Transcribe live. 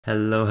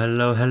Hello,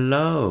 hello,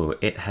 hello!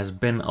 It has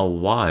been a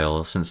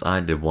while since I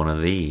did one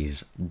of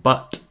these,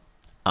 but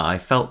I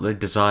felt the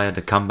desire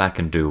to come back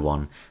and do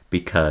one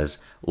because,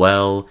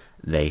 well,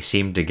 they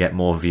seem to get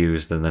more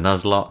views than the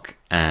Nuzlocke,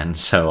 and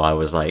so I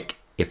was like,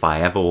 if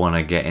I ever want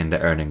to get into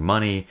earning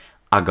money,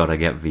 I gotta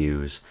get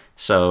views.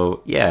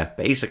 So, yeah,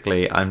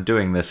 basically, I'm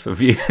doing this for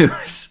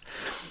views.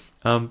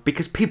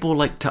 Because people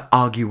like to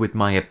argue with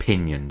my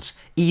opinions,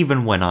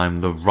 even when I'm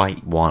the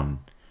right one.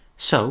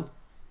 So,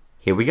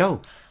 here we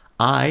go.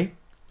 I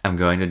am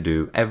going to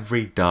do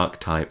every dark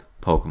type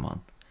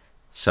Pokemon.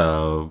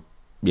 So,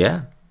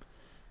 yeah.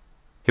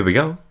 Here we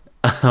go.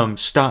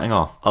 Starting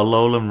off,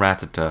 Alolan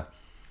Rattata,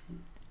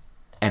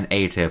 an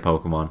A tier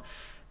Pokemon.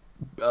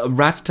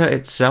 Rattata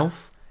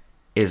itself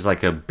is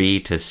like a B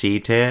to C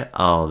tier.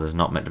 Oh, there's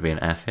not meant to be an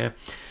F here.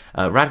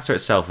 Rattata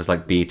itself is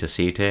like B to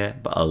C tier,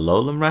 but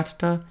Alolan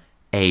Rattata,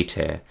 A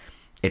tier.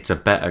 It's a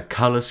better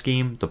color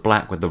scheme, the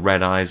black with the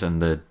red eyes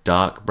and the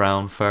dark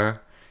brown fur.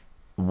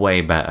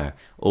 Way better.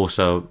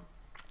 Also,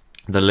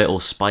 the little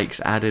spikes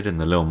added and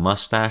the little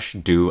mustache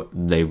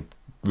they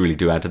really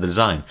do add to the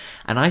design.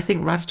 And I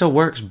think Rattata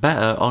works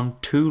better on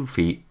 2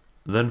 feet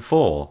than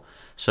 4.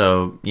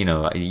 So, you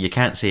know, you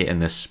can't see it in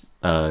this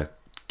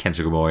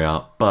Kensugimori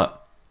art,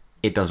 but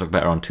it does look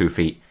better on 2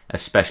 feet,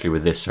 especially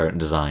with this certain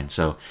design.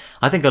 So,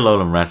 I think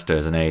Alolan Rattata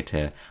is an A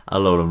tier.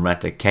 Alolan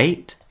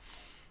Raticate,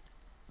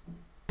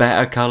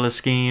 better color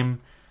scheme,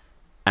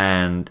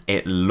 and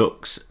it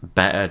looks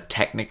better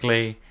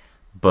technically.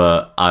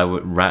 But I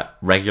would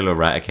regular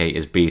Raticate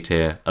is B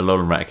tier,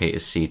 Alolan Raticate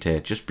is C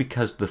tier, just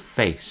because the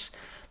face,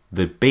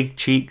 the big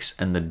cheeks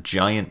and the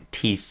giant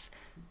teeth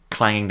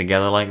clanging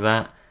together like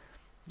that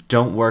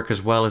don't work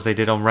as well as they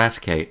did on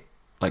Raticate,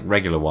 like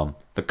regular one.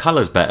 The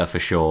color's better for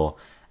sure,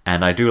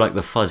 and I do like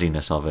the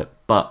fuzziness of it,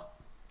 but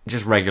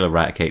just regular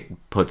Raticate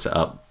puts it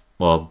up,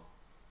 well,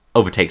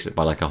 overtakes it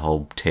by like a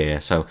whole tier.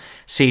 So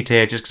C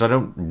tier, just because I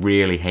don't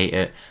really hate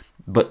it,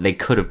 but they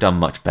could have done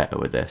much better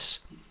with this.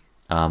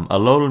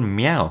 Alolan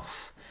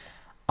Meowth.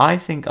 I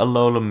think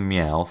Alolan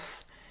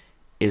Meowth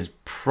is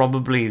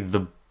probably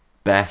the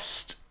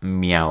best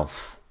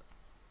Meowth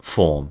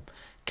form.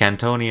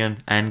 Cantonian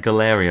and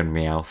Galarian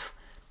Meowth,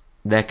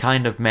 they're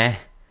kind of meh.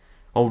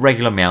 Or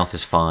regular Meowth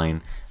is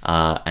fine,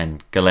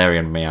 and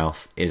Galarian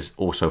Meowth is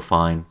also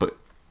fine, but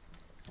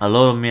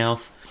Alolan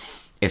Meowth,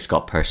 it's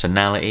got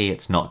personality,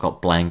 it's not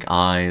got blank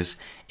eyes,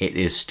 it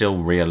is still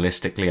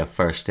realistically a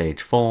first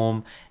stage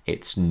form,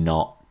 it's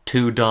not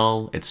too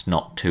dull, it's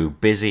not too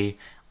busy.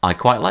 I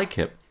quite like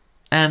it,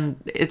 and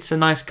it's a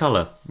nice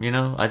color, you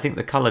know. I think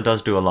the color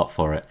does do a lot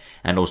for it,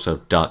 and also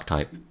dark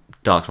type.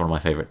 Dark's one of my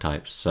favorite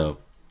types, so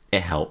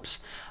it helps.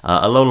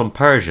 Alolan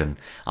Persian,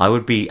 I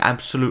would be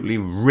absolutely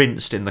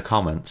rinsed in the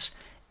comments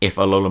if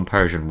Alolan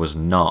Persian was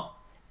not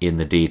in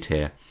the D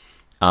tier.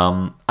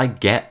 I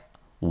get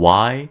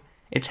why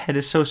its head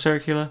is so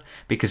circular,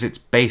 because it's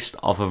based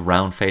off of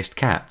round-faced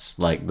cats,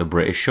 like the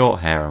British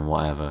Shorthair and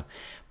whatever,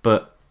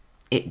 but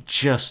it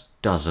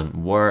just doesn't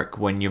work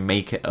when you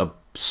make it a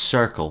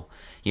circle.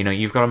 You know,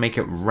 you've got to make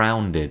it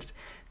rounded.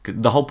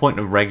 The whole point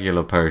of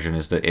regular Persian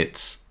is that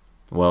it's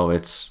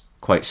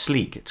quite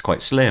sleek, it's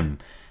quite slim.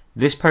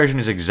 This Persian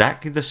is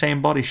exactly the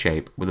same body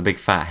shape with a big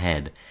fat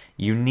head.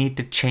 You need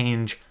to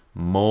change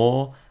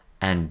more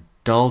and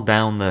dull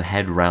down the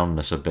head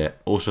roundness a bit.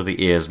 Also,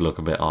 the ears look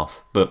a bit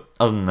off. But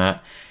other than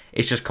that,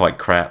 it's just quite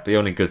crap. The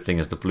only good thing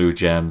is the blue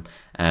gem,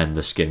 and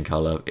the skin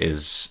color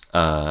is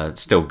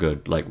still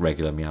good, like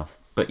regular Meowth.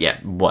 But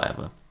yeah,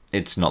 whatever.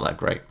 It's not that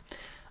great.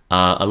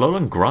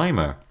 Alolan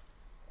Grimer.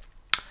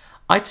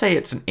 I'd say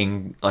it's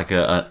an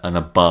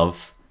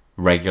above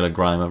regular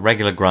Grimer.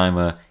 Regular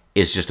Grimer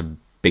is just a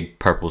big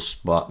purple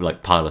spot,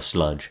 like pile of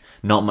sludge.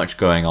 Not much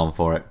going on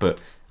for it, but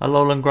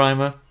Alolan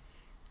Grimer,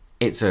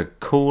 it's a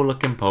cool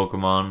looking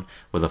Pokemon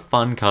with a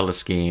fun color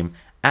scheme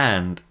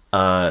and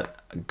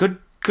good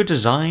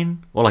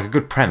design, or like a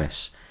good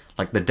premise.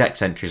 Like the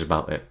dex entries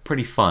about it,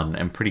 pretty fun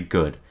and pretty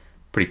good,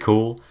 pretty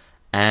cool.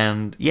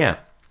 And yeah,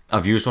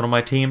 I've used one on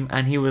my team,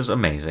 and he was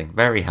amazing,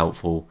 very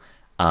helpful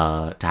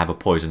to have a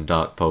poison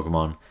dark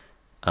Pokemon,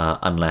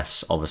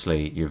 unless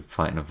obviously you're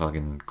fighting a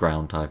fucking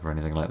ground type or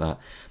anything like that.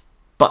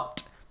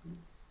 But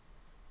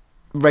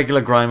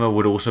regular Grimer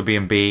would also be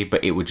in B,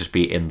 but it would just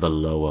be in the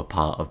lower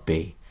part of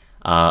B.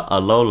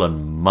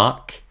 Alolan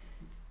Muck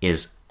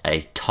is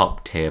a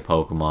top tier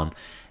Pokemon.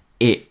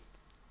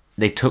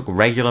 They took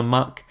regular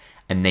Muck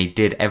and they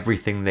did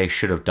everything they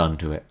should have done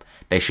to it.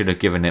 They should have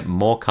given it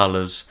more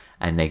colors,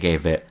 and they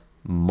gave it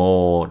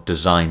more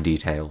design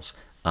details.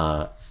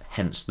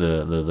 Hence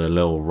the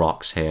little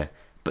rocks here.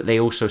 But they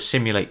also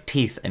simulate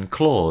teeth and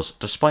claws,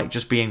 despite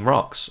just being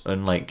rocks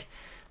and like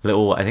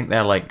little. I think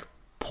they're like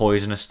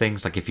poisonous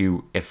things. Like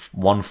if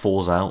one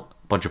falls out,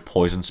 a bunch of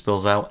poison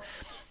spills out.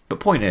 But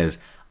point is,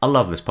 I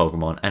love this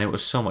Pokemon, and it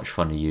was so much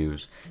fun to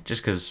use.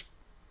 Just because,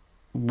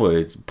 well,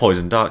 it's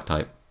poison dark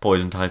type.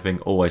 Poison typing,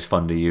 always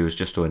fun to use,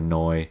 just to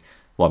annoy.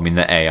 Well, I mean,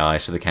 they're AI,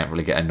 so they can't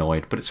really get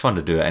annoyed, but it's fun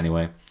to do it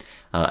anyway.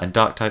 And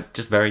dark type,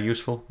 just very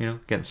useful, you know,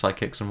 getting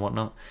psychics and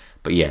whatnot.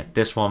 But yeah,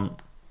 this one,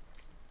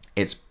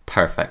 It's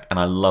perfect, and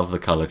I love the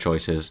color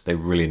choices. They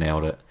really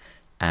nailed it.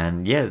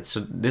 And yeah, this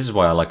is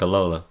why I like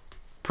Alola.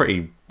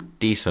 Pretty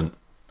decent,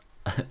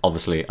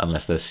 obviously,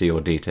 unless there's C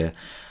or D tier.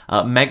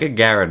 Mega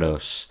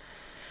Gyarados.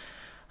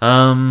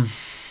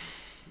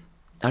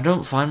 I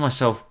don't find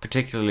myself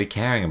particularly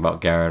caring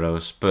about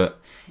Gyarados, but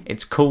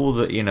it's cool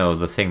that, you know,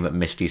 the thing that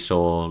Misty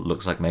saw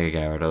looks like Mega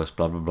Gyarados,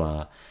 blah blah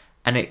blah.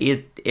 And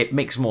it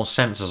makes more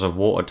sense as a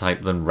water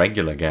type than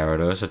regular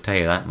Gyarados, I'll tell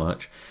you that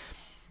much.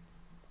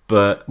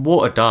 But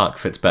Water Dark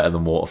fits better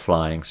than Water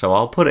Flying, so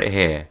I'll put it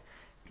here.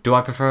 Do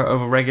I prefer it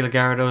over regular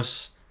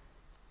Gyarados?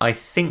 I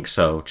think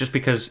so, just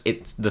because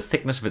the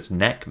thickness of its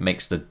neck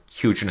makes the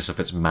hugeness of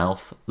its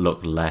mouth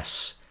look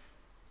less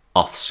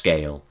off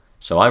scale.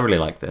 So I really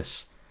like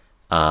this.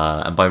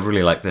 And by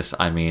really like this,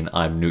 I mean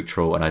I'm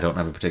neutral and I don't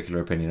have a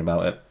particular opinion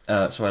about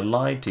it. So I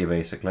lied to you,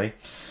 basically.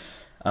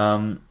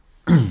 Galarian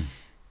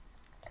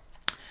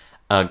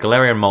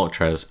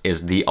Moltres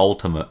is the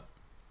ultimate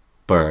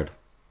bird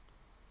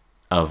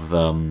of...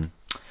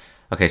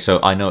 Okay, so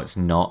I know it's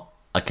not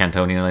a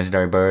Cantonian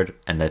legendary bird,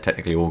 and they're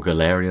technically all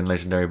Galarian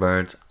legendary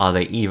birds. Are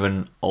they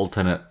even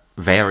alternate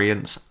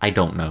variants? I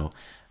don't know.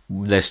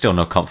 There's still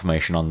no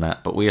confirmation on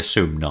that, but we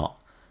assume not.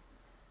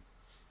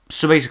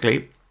 So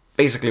basically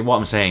what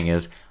I'm saying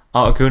is,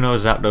 Articuno,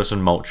 Zapdos,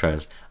 and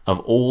Moltres,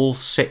 of all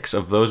 6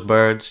 of those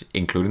birds,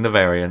 including the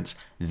variants,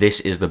 this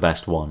is the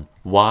best one.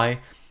 Why?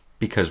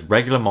 Because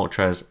regular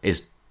Moltres,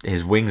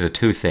 his wings are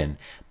too thin,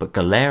 but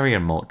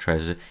Galarian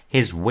Moltres,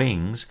 his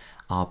wings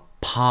are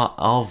part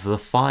of the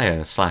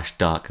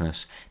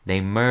fire/darkness. They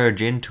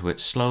merge into it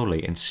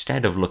slowly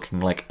instead of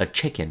looking like a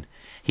chicken.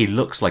 He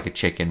looks like a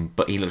chicken,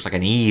 but he looks like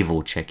an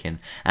evil chicken,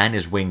 and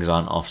his wings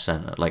aren't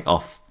off-center, like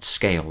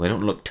off-scale. They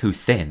don't look too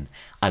thin.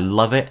 I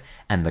love it,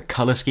 and the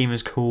color scheme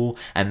is cool,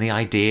 and the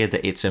idea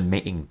that it's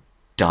emitting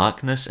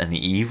darkness and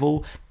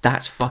evil,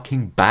 that's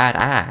fucking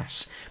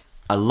badass.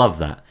 I love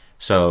that.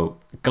 So,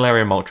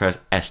 Galarian Moltres,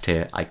 S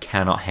tier. I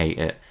cannot hate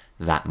it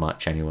that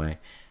much anyway.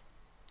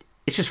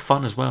 It's just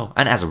fun as well,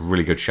 and it has a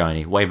really good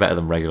shiny, way better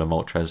than regular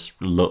Moltres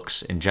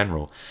looks in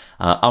general.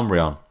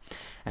 Umbreon,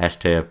 S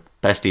tier,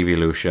 best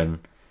evolution,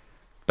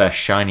 best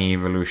shiny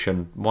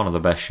evolution, one of the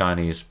best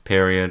shinies,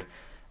 period.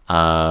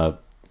 The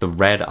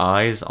red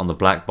eyes on the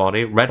black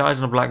body. Red eyes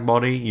on a black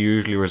body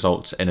usually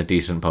results in a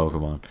decent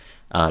Pokemon,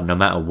 no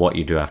matter what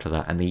you do after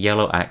that. And the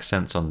yellow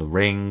accents on the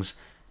rings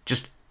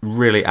just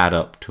really add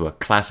up to a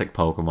classic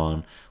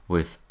Pokemon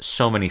with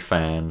so many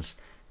fans.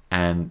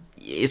 And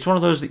it's one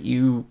of those that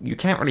you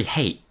can't really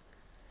hate.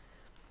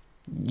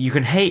 You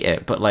can hate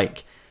it, but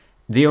like,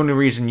 the only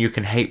reason you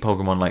can hate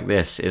Pokemon like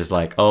this is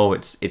like, oh,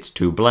 it's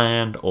too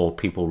bland, or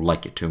people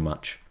like it too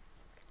much.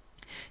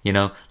 You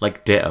know,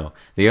 like Ditto.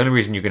 The only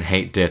reason you can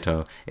hate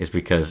Ditto is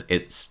because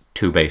it's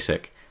too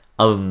basic.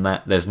 Other than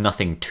that, there's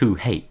nothing to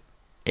hate.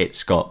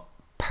 It's got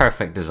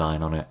perfect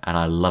design on it, and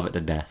I love it to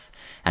death.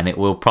 And it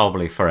will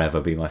probably forever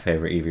be my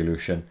favorite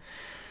evolution.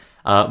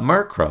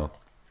 Murkrow.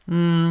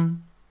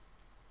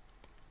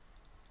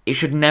 It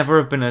should never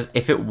have been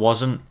if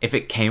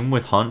it came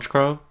with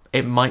Honchkrow,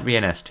 it might be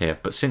an S tier,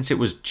 but since it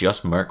was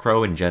just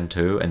Murkrow in Gen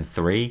 2 and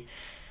 3,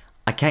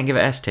 I can't give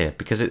it S tier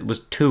because it was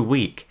too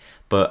weak.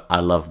 But I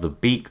love the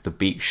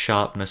beak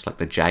sharpness, like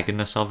the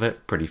jaggedness of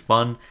it, pretty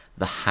fun.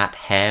 The hat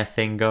hair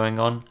thing going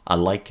on, I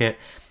like it.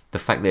 The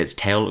fact that its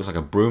tail looks like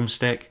a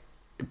broomstick,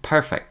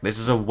 perfect. This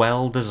is a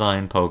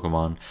well-designed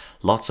Pokemon,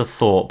 lots of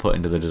thought put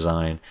into the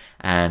design,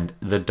 and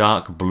the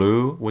dark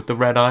blue with the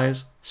red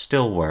eyes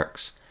still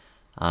works.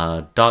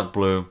 Dark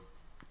blue,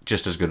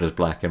 just as good as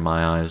black in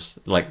my eyes,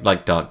 like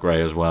dark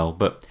grey as well.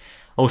 But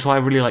also I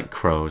really like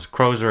crows.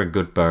 Crows are a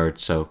good bird,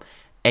 so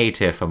A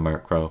tier for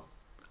Murkrow.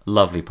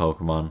 Lovely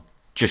Pokemon.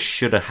 Just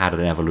should have had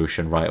an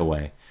evolution right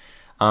away.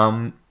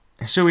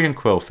 Hisuian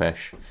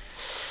Quillfish.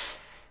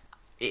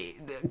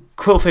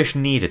 Quillfish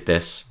needed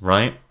this,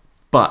 right?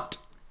 But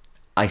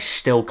I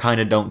still kind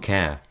of don't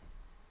care.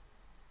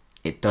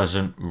 It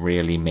doesn't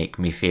really make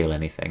me feel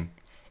anything.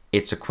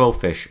 It's a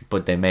Quillfish,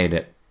 but they made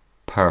it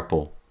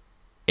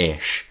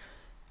purple-ish.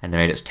 And they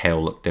made its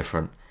tail look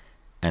different.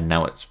 And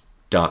now it's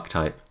dark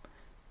type.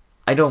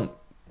 I don't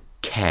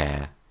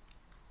care.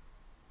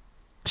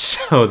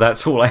 So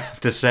that's all I have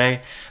to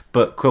say.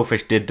 But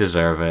Quillfish did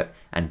deserve it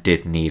and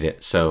did need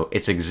it. So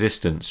its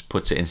existence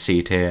puts it in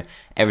C tier.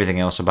 Everything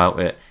else about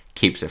it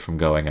keeps it from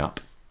going up.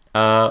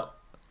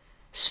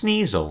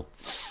 Sneasel.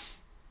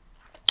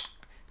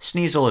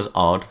 Sneasel is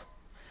odd.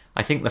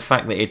 I think the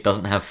fact that it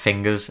doesn't have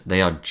fingers,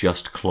 they are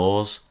just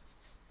claws.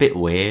 Bit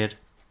weird.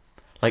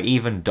 Like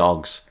even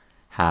dogs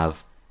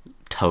have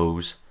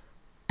toes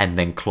and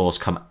then claws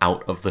come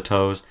out of the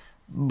toes.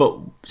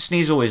 But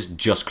Sneasel is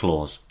just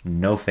claws,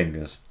 no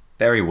fingers.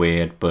 Very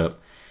weird, but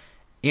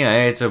you know,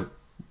 it's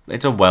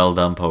a well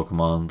done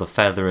Pokemon. The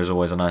feather is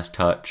always a nice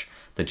touch.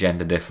 The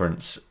gender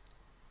difference,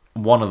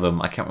 one of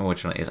them, I can't remember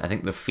which one it is. I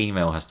think the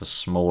female has the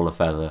smaller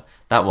feather.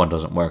 That one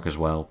doesn't work as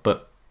well,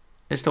 but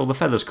it's still, the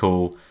feather's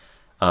cool.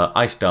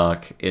 Ice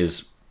Dark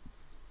is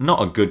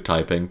not a good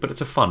typing, but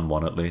it's a fun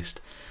one at least.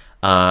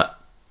 That's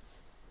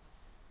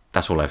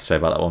all I have to say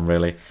about that one,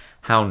 really.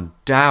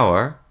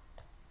 Houndour,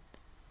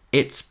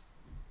 It's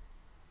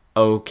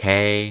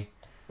okay.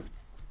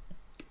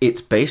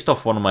 It's based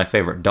off one of my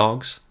favorite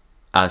dogs,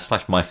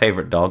 slash my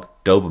favorite dog,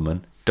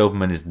 Doberman.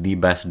 Doberman is the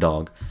best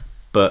dog,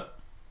 but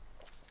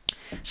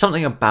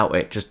something about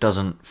it just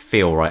doesn't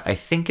feel right. I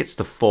think it's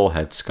the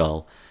forehead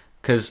skull,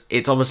 because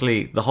it's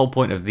obviously, the whole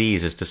point of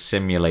these is to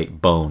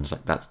simulate bones.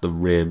 Like, that's the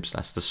ribs,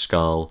 that's the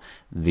skull,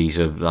 these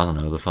are, I don't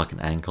know, the fucking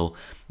ankle.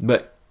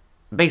 But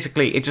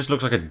basically, it just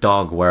looks like a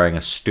dog wearing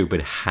a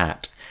stupid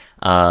hat.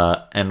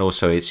 And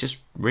also, it's just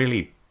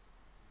really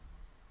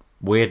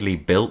weirdly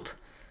built.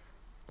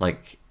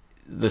 Like,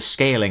 the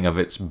scaling of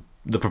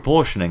the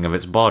proportioning of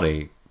its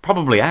body,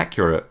 probably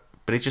accurate,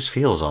 but it just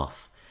feels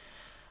off.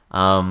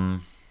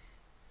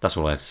 That's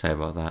all I have to say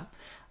about that.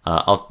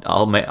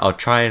 I'll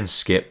try and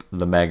skip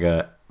the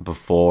Mega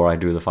before I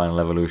do the final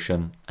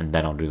evolution, and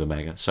then I'll do the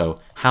Mega. So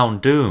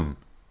Houndoom,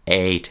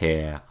 A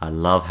tier. I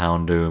love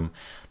Houndoom.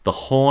 The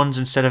horns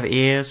instead of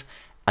ears,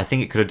 I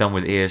think it could have done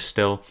with ears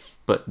still,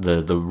 but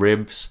the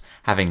ribs,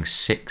 having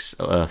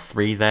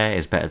 3 there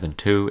is better than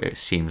 2. It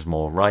seems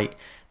more right.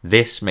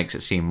 This makes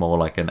it seem more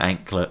like an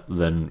anklet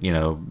than, you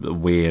know, a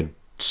weird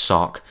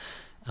sock.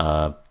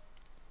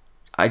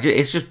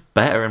 It's just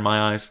better in my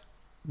eyes.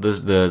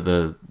 There's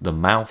the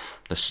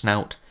mouth, the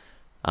snout,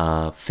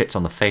 fits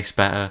on the face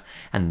better,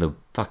 and the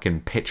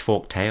fucking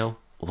pitchfork tail.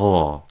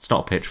 Oh, it's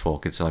not a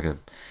pitchfork. It's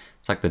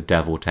like the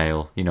devil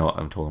tail. You know what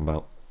I'm talking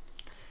about.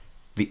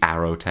 The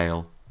arrow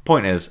tail.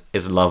 Point is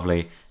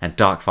lovely, and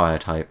dark fire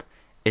type.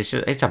 It's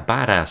a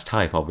badass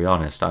type. I'll be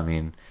honest. I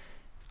mean,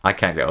 I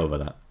can't get over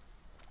that.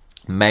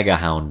 Mega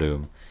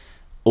Houndoom,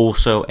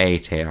 also A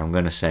tier. I'm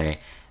gonna say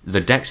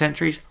the dex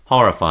entries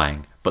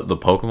horrifying. But the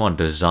Pokemon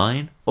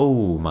design,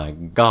 oh my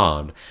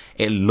god,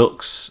 it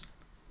looks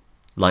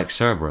like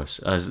Cerberus.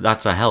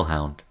 That's a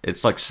Hellhound.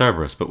 It's like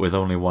Cerberus, but with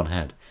only one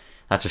head.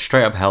 That's a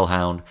straight up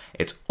Hellhound.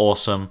 It's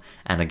awesome,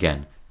 and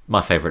again,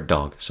 my favorite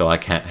dog, so I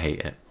can't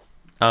hate it.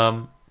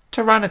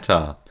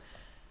 Tyranitar.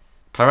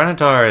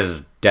 Tyranitar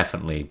is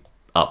definitely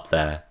up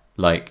there.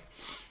 Like,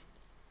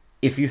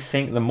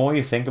 the more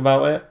you think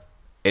about it,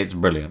 it's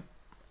brilliant.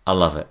 I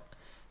love it.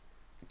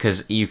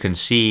 Because you can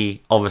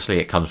see, obviously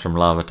it comes from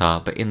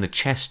Larvitar, but in the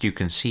chest you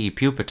can see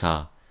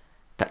Pupitar.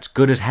 That's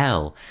good as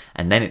hell.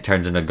 And then it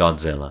turns into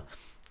Godzilla.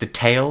 The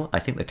tail, I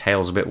think the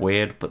tail's a bit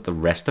weird, but the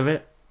rest of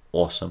it,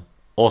 awesome.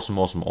 Awesome,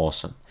 awesome,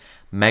 awesome.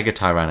 Mega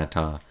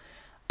Tyranitar.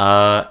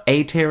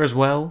 A tier as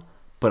well,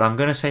 but I'm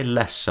going to say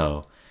less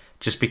so.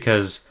 Just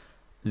because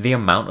the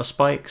amount of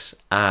spikes,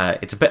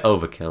 it's a bit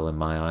overkill in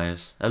my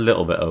eyes. A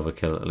little bit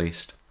overkill at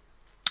least.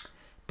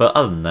 But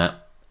other than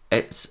that,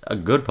 it's a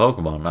good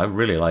Pokemon. I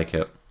really like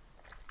it.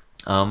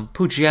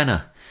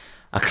 Poochyena,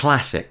 a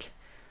classic,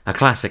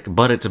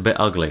 but it's a bit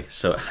ugly,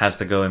 so it has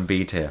to go in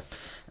B tier.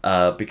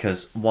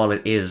 Because while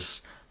it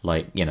is,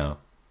 like, you know,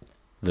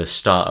 the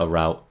starter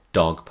route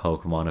dog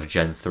Pokemon of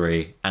Gen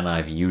 3, and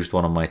I've used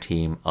one on my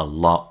team a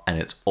lot, and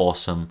it's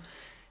awesome.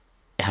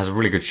 It has a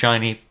really good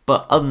shiny,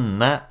 but other than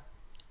that,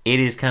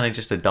 it is kind of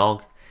just a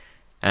dog,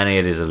 and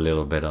it is a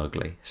little bit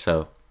ugly,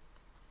 so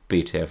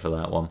B tier for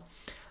that one.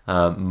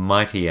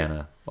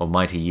 Mightyena, or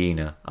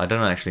Mightyena, I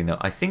don't actually know.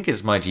 I think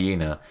it's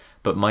Mightyena,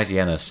 but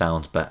Mightyena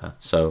sounds better,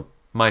 so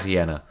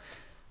Mightyena.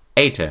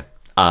 A tier.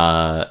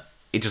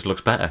 It just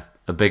looks better.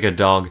 A bigger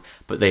dog,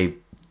 but they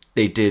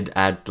did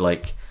add,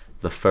 like,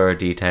 the fur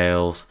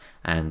details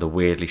and the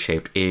weirdly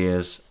shaped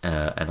ears,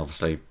 and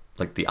obviously,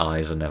 like, the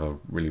eyes are never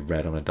really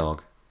red on a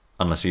dog,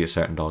 unless you get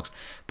certain dogs.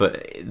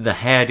 But the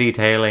hair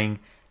detailing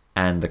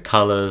and the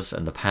colours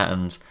and the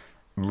patterns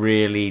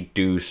really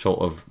do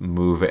sort of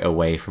move it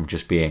away from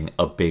just being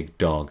a big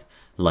dog.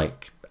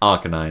 Like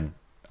Arcanine.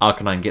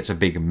 Arcanine gets a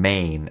big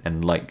mane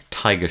and, like,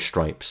 tiger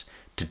stripes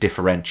to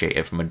differentiate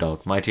it from a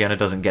dog. Mightyena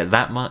doesn't get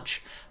that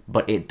much,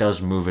 but it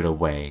does move it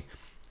away.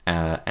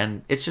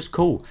 And it's just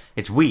cool.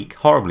 It's weak,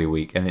 horribly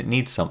weak, and it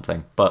needs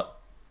something. But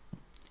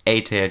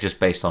A tier just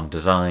based on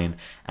design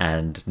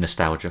and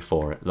nostalgia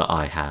for it that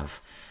I have.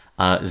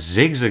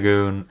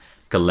 Zigzagoon,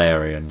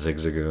 Galarian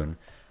Zigzagoon.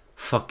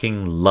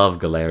 Fucking love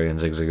Galarian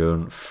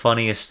Zigzagoon.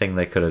 Funniest thing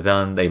they could have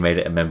done. They made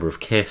it a member of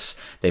KISS.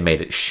 They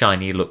made it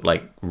shiny, look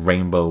like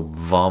rainbow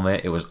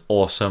vomit. It was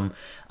awesome.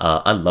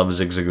 I love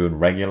Zigzagoon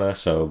regular,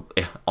 so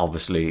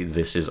obviously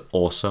this is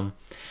awesome.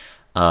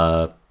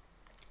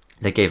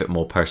 They gave it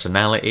more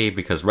personality,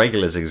 because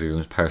regular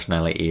Zigzagoon's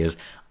personality is,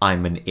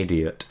 I'm an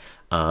idiot.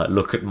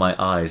 Look at my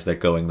eyes, they're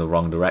going the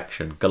wrong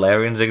direction.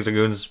 Galarian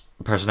Zigzagoon's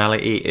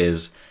personality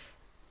is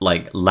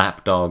like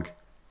lapdog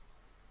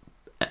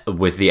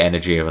with the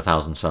energy of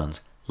 1,000 suns.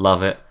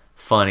 Love it.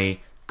 Funny.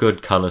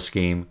 Good color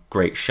scheme.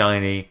 Great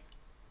shiny.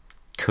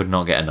 Could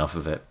not get enough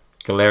of it.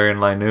 Galarian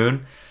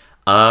Linoon.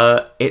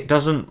 It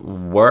doesn't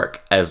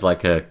work as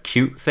like a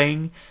cute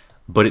thing,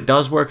 but it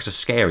does work as a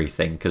scary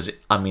thing, because,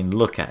 I mean,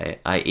 look at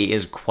it. It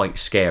is quite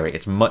scary.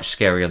 It's much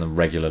scarier than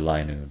regular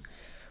Linoon.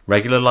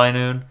 Regular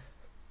Linoon,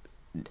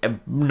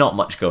 not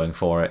much going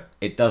for it.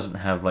 It doesn't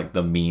have, like,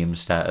 the meme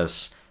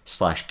status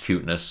 /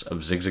 cuteness of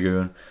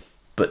Zigzagoon,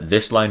 but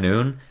this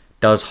Linoon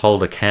does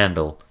hold a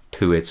candle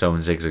to its own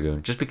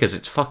Zigzagoon, just because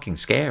it's fucking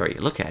scary.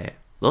 Look at it.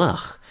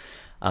 Ugh.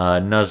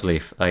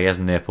 Nuzleaf, he has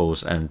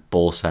nipples and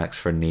ball sacks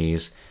for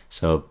knees.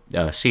 So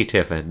C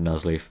tier for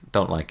Nuzleaf,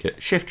 don't like it.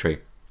 Shiftry,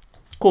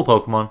 cool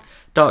Pokemon.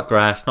 Dark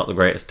Grass, not the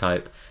greatest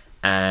type.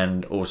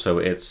 And also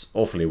it's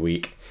awfully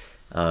weak.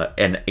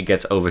 And it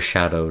gets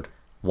overshadowed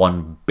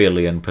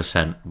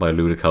 1,000,000,000% by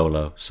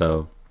Ludicolo.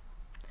 So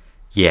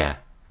yeah,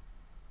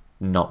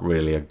 not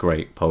really a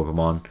great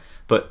Pokemon.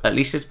 But at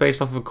least it's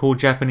based off of cool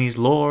Japanese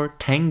lore.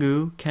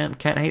 Tengu, can't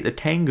hate the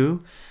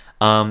Tengu.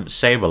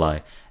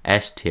 Sableye,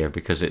 S tier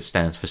because it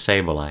stands for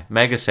Sableye.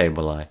 Mega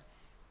Sableye.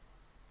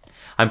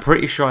 I'm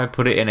pretty sure I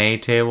put it in A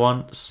tier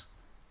once,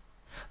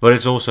 but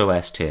it's also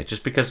S tier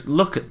just because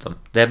look at them.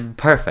 They're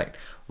perfect.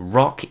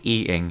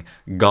 Rock-eating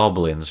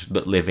goblins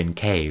that live in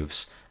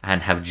caves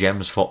and have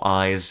gems for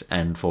eyes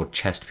and for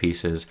chest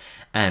pieces.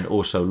 And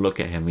also look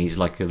at him. He's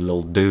like a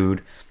little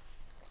dude.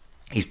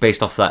 He's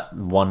based off that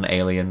one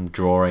alien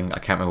drawing. I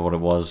can't remember what it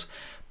was,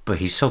 but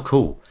he's so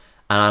cool.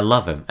 And I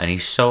love him. And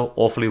he's so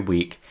awfully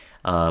weak.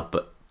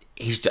 But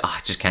I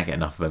just can't get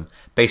enough of him.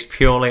 Based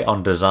purely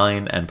on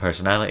design and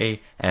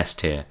personality, S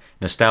tier.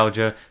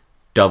 Nostalgia,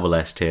 double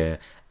S tier.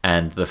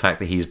 And the fact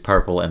that he's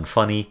purple and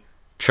funny,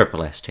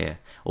 triple S tier.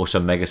 Also,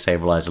 Mega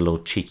Sableye is a little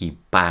cheeky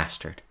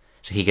bastard.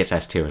 So he gets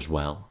S tier as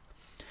well.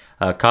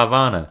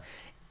 Carvana,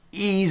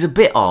 he's a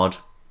bit odd.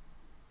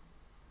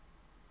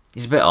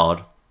 He's a bit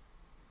odd.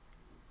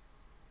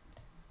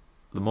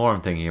 The more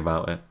I'm thinking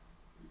about it.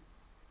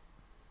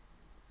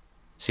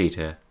 C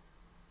tier.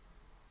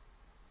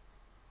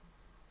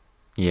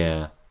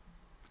 Yeah.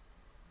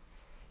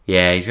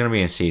 Yeah, he's going to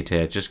be in C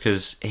tier just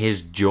because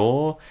his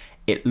jaw,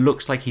 it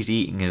looks like he's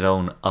eating his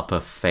own upper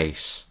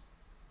face.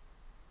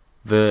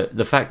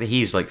 The fact that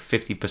he's like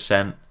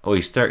 50%, or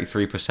he's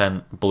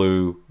 33%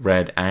 blue,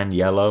 red, and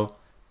yellow,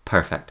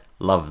 perfect.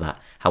 Love that.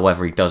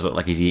 However, he does look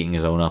like he's eating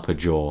his own upper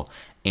jaw.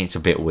 It's a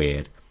bit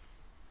weird.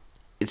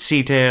 It's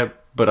C tier,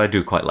 but I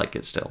do quite like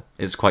it still.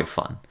 It's quite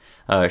fun.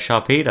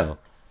 Sharpedo.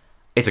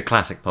 It's a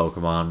classic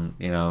Pokemon,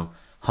 you know.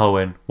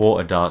 Hoenn,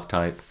 water dark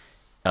type.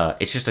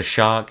 It's just a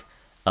shark.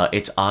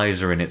 Its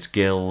eyes are in its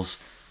gills.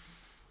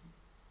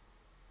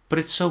 But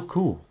it's so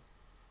cool.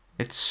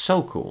 It's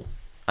so cool.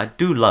 I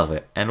do love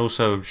it. And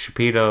also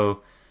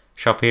Sharpedo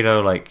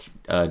like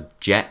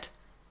Jet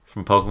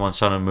from Pokemon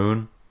Sun and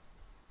Moon.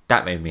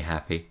 That made me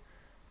happy.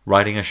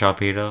 Riding a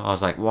Sharpedo, I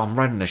was like, well, I'm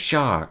riding a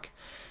shark.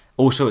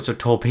 Also, it's a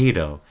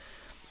torpedo.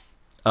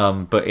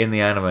 But in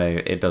the anime,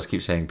 it does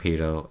keep saying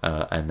pedo,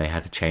 and they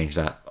had to change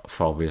that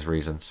for obvious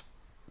reasons.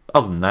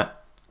 Other than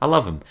that, I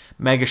love him.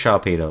 Mega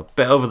Sharpedo,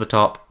 bit over the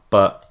top,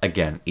 but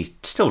again, he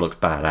still looks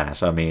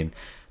badass. I mean,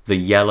 the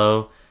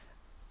yellow,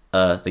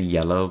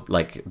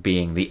 like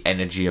being the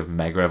energy of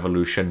Mega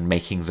Evolution,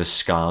 making the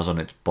scars on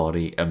its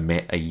body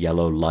emit a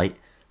yellow light.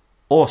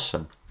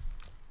 Awesome.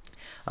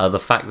 The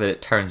fact that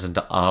it turns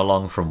into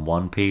Arlong from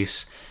One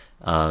Piece,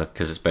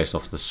 because it's based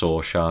off the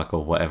Saw Shark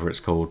or whatever it's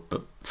called,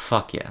 but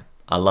fuck yeah.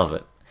 I love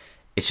it.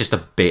 It's just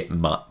a bit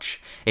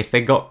much. If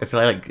they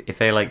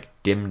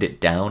dimmed it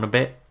down a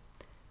bit,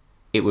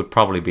 it would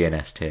probably be an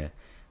S tier.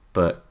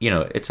 But you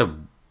know, it's a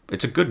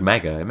good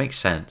Mega. It makes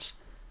sense.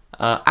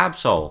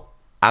 Absol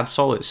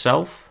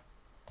itself,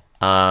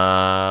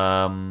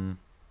 A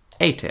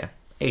tier.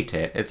 A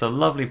tier. It's a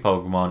lovely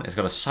Pokemon. It's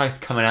got a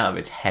scythe coming out of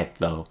its head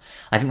though.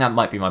 I think that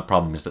might be my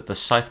problem, is that the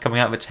scythe coming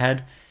out of its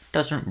head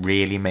doesn't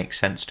really make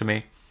sense to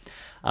me.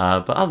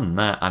 But other than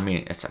that, I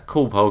mean, it's a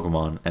cool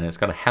Pokemon, and it's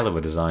got a hell of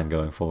a design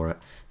going for it.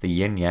 The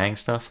yin-yang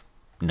stuff,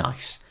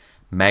 nice.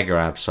 Mega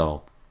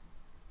Absol.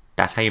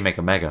 That's how you make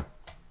a Mega.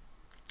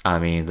 I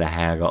mean, the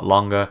hair got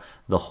longer,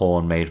 the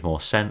horn made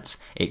more sense,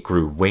 it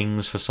grew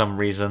wings for some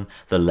reason,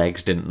 the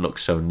legs didn't look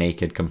so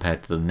naked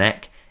compared to the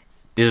neck.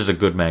 This is a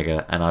good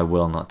Mega, and I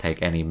will not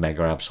take any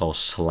Mega Absol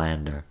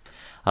slander.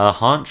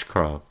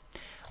 Honchkrow.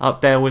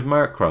 Up there with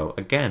Murkrow.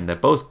 Again, they're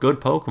both good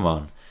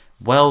Pokemon.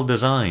 Well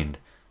designed.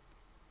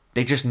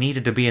 They just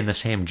needed to be in the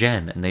same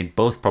gen, and they'd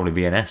both probably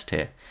be an S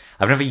tier.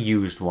 I've never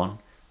used one.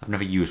 I don't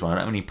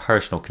have any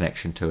personal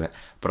connection to it,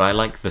 but I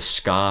like the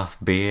scarf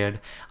beard.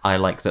 I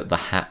like that the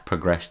hat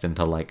progressed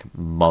into like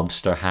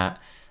mobster hat.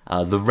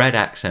 The red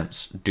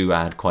accents do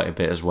add quite a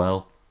bit as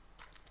well.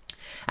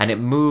 And it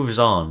moves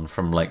on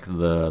from like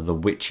the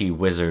witchy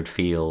wizard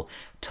feel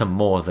to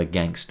more the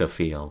gangster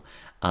feel.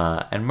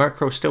 And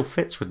Murkrow still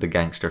fits with the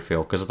gangster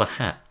feel because of the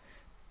hat.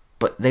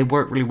 But they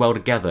work really well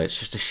together. It's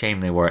just a shame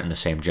they weren't in the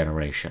same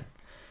generation.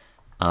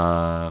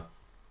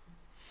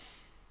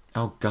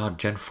 Oh god,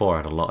 Gen 4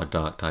 had a lot of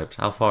dark types.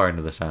 How far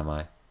into this am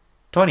I?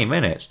 20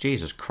 minutes?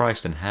 Jesus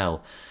Christ in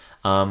hell.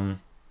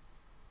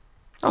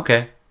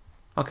 Okay.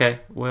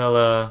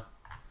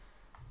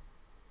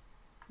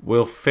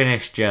 We'll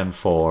finish Gen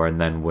 4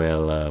 and then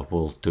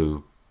we'll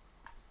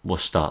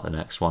start the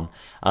next one.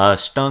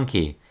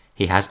 Stunky.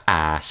 He has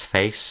ass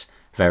face.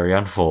 Very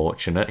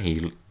unfortunate.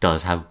 He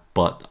does have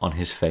butt on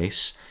his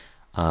face.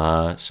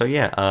 So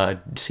yeah,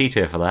 C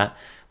tier for that.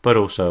 But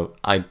also,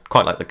 I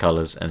quite like the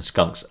colours, and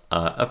Skunk's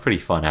a pretty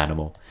fun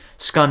animal.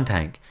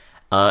 Skuntank.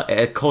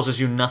 It causes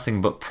you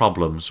nothing but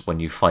problems when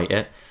you fight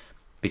it,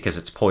 because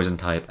it's poison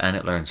type, and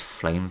it learns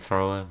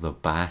Flamethrower, the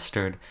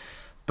bastard.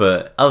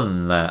 But other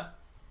than that,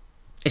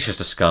 it's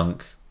just a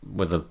skunk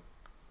with a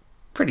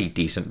pretty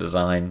decent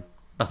design.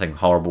 Nothing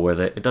horrible with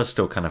it. It does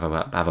still kind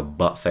of have a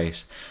butt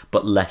face,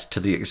 but less to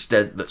the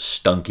extent that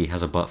Stunky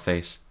has a butt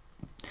face.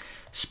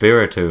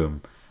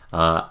 Spiritomb.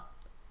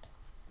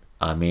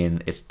 I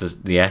mean, it's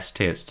the S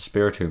tier, it's the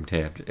Spiritomb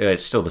tier.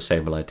 It's still the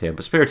Sableye tier,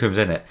 but Spiritomb's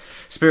in it.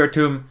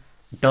 Spiritomb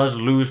does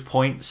lose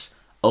points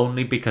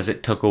only because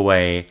it took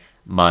away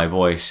my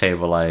boy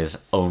Sableye's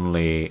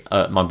only...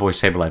 my boy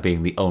Sableye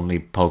being the only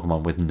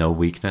Pokemon with no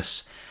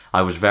weakness.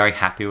 I was very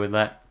happy with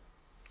that.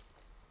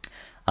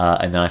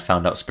 And then I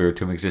found out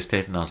Spiritomb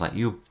existed, and I was like,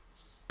 you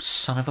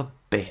son of a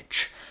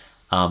bitch.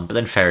 But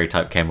then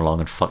Fairy-type came along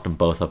and fucked them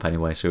both up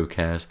anyway, so who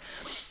cares?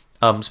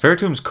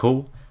 Spiritomb's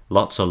cool.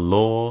 Lots of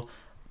lore.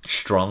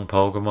 Strong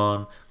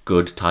Pokemon,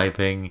 good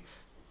typing,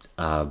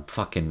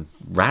 fucking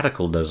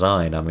radical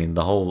design. I mean,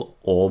 the whole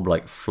orb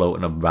like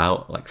floating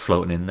about, like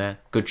floating in there.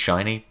 Good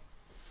shiny.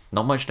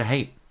 Not much to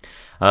hate.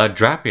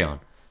 Drapion,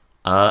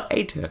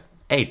 A tier,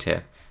 A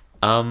tier.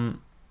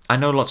 I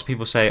know lots of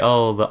people say,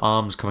 oh, the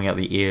arms coming out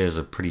the ears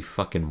are pretty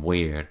fucking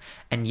weird.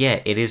 And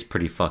yeah, it is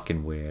pretty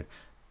fucking weird.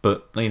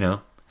 But, you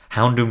know,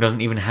 Houndoom doesn't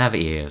even have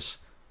ears.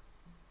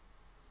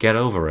 Get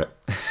over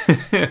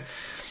it.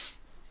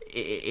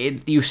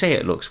 You say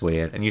it looks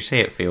weird, and you say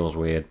it feels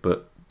weird,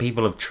 but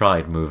people have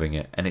tried moving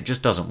it, and it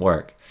just doesn't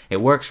work. It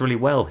works really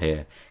well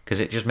here, because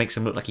it just makes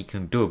him look like he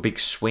can do a big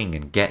swing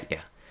and get you.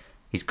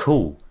 He's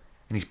cool,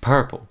 and he's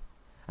purple,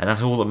 and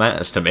that's all that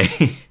matters to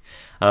me.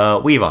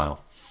 Weavile.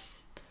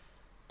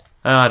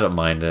 I don't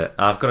mind it.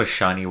 I've got a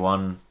shiny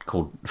one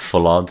called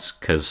Full Odds,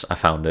 because I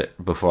found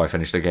it before I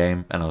finished the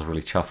game, and I was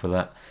really chuffed with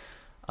that.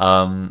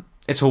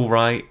 It's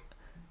alright,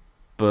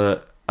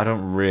 but I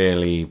don't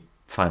really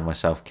find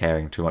myself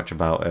caring too much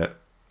about it.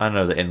 I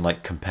know that in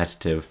like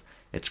competitive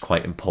it's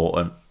quite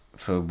important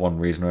for one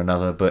reason or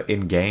another, but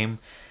in game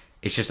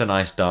it's just a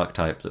nice dark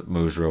type that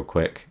moves real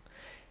quick.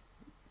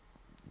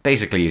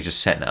 Basically you're just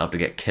setting it up to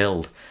get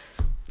killed.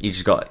 You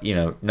just got, you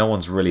know, no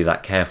one's really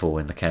that careful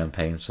in the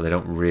campaign, so they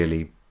don't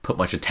really put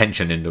much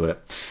attention into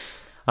it.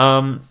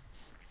 But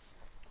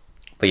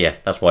yeah,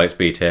 that's why it's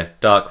B tier.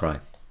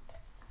 Darkrai.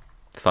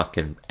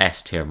 Fucking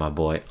S tier, my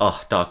boy.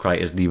 Oh, Darkrai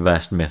is the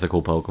best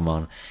mythical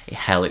Pokemon.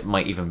 Hell, it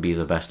might even be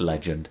the best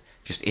legend,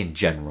 just in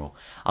general.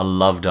 I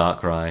love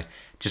Darkrai,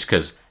 just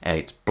because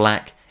it's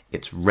black,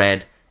 it's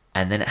red,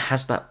 and then it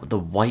has the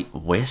white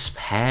wisp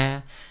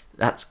hair.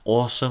 That's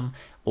awesome.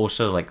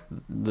 Also, like,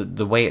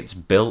 the way it's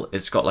built,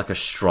 it's got like a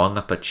strong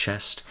upper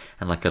chest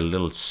and like a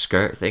little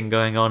skirt thing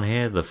going on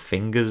here. The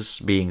fingers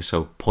being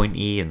so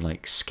pointy and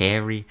like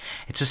scary.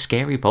 It's a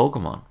scary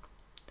Pokemon.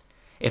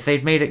 If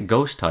they'd made it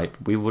Ghost type,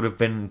 we would have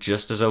been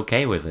just as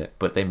okay with it,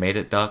 but they made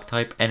it Dark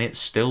type, and it's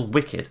still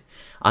wicked.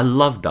 I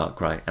love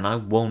Darkrai, and I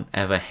won't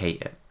ever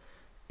hate it.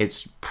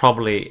 It's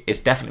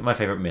definitely my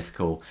favourite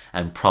mythical,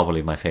 and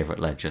probably my favourite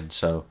legend,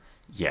 so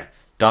yeah.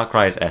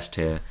 Darkrai is S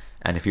tier,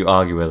 and if you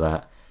argue with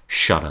that,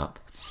 shut up.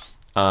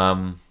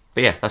 But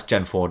yeah, that's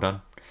Gen 4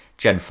 done.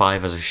 Gen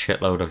 5 has a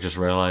shitload, I've just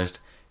realised.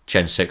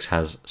 Gen 6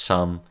 has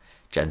some.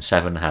 Gen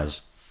 7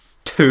 has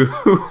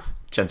 2.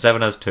 Gen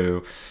 7 has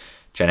 2.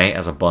 Gen 8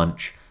 has a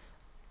bunch,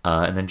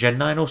 and then Gen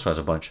 9 also has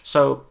a bunch.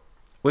 So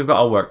we've got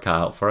our work cut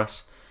out for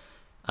us.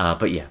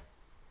 But yeah,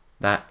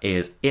 that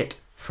is it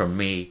from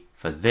me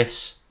for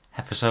this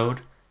episode.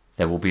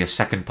 There will be a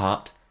second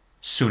part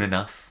soon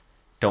enough.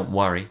 Don't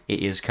worry, it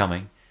is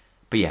coming.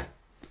 But yeah,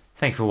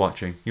 thanks for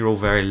watching. You're all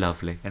very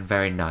lovely and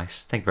very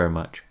nice. Thank you very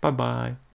much. Bye-bye.